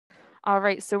All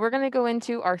right, so we're gonna go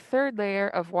into our third layer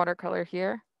of watercolor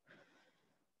here.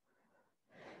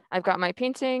 I've got my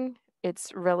painting.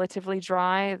 It's relatively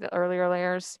dry, the earlier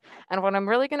layers. And what I'm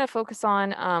really gonna focus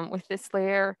on with this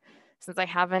layer, since I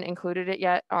haven't included it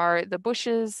yet, are the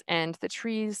bushes and the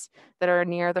trees that are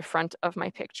near the front of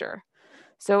my picture.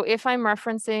 So if I'm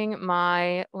referencing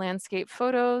my landscape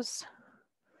photos,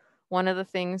 one of the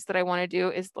things that I want to do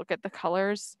is look at the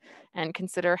colors and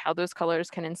consider how those colors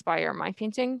can inspire my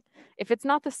painting. If it's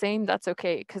not the same, that's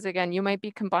okay, because again, you might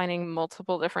be combining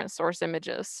multiple different source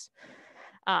images.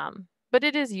 But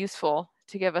it is useful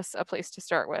to give us a place to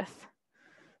start with.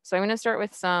 So I'm going to start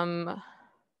with some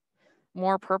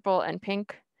more purple and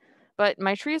pink, but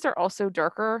my trees are also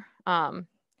darker.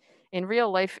 In real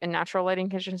life and natural lighting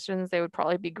conditions, they would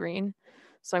probably be green.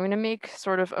 So I'm going to make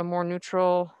sort of a more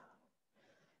neutral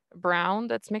brown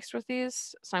that's mixed with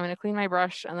these. So I'm going to clean my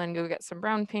brush and then go get some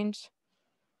brown paint.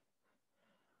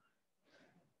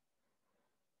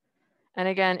 And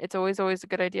again, it's always a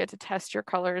good idea to test your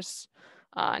colors,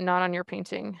 not on your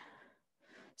painting.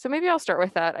 So maybe I'll start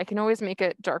with that. I can always make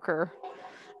it darker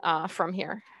from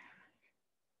here.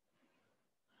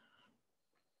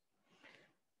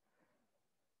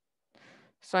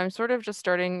 So I'm sort of just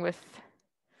starting with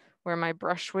where my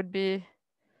brush would be.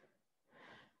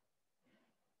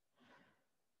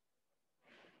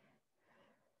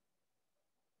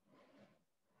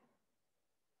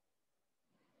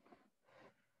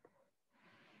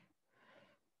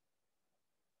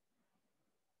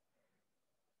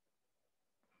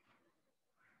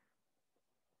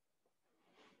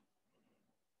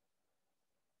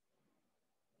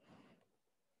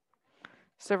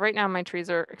 So right now my trees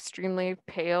are extremely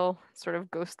pale, sort of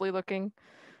ghostly looking.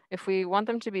 If we want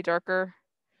them to be darker,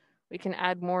 we can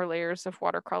add more layers of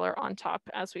watercolor on top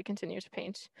as we continue to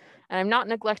paint. And I'm not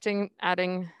neglecting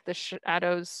adding the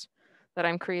shadows that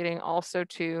I'm creating also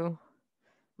to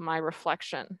my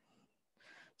reflection.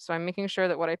 So I'm making sure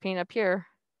that what I paint up here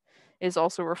is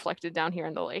also reflected down here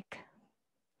in the lake.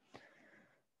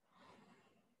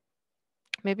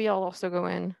 Maybe I'll also go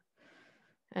in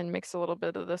and mix a little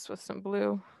bit of this with some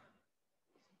blue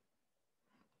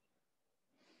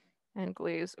and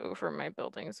glaze over my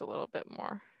buildings a little bit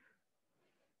more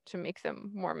to make them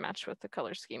more match with the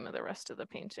color scheme of the rest of the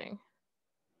painting.